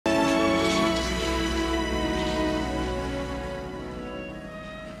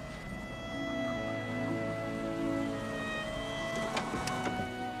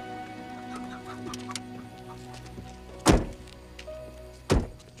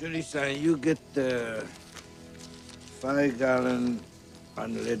Julie-san, you get the 5-gallon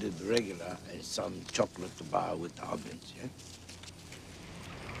unleaded regular and some chocolate bar with almonds, yeah?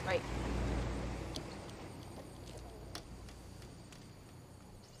 Right.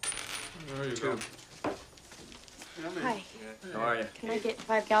 There you go. Hi. How are you? Can I get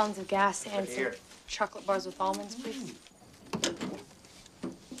 5 gallons of gas and some chocolate bars with almonds, please?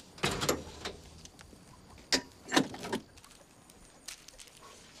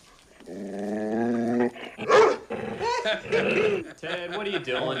 Ted, what are you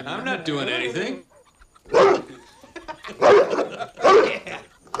doing? I'm not doing anything.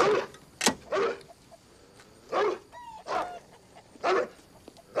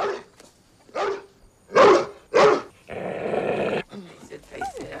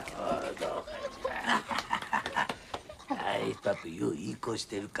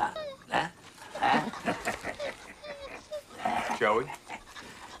 Joey?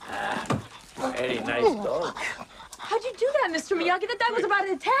 Very nice dog. How'd you do that, Mr. Miyagi? That dog was about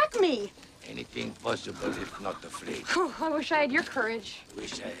to attack me. Anything possible if not afraid. Whew, I wish I had your courage.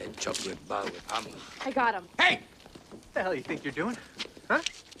 Wish I had chocolate bar with almonds. I got him. Hey! What the hell you think you're doing? Huh?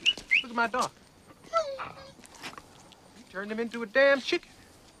 Look at my dog. You turned him into a damn chicken.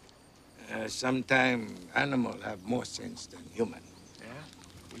 Sometimes animals have more sense than human. Yeah?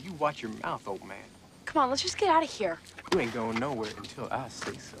 Well, you watch your mouth, old man. Come on, let's just get out of here. You ain't going nowhere until I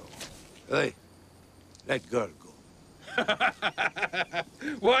say so. Hey, let girl go.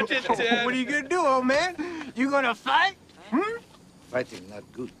 Watch it, Ted. What are you gonna do, old man? You gonna fight? Hmm? Fighting not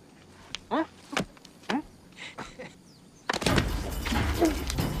good. Huh? Hmm?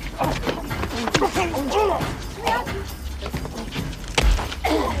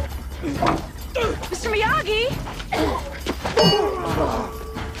 Mr. Miyagi!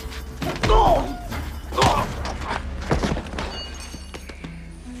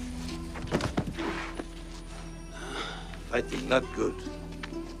 Fighting not good.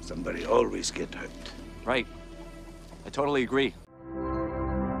 Somebody always get hurt. Right. I totally agree.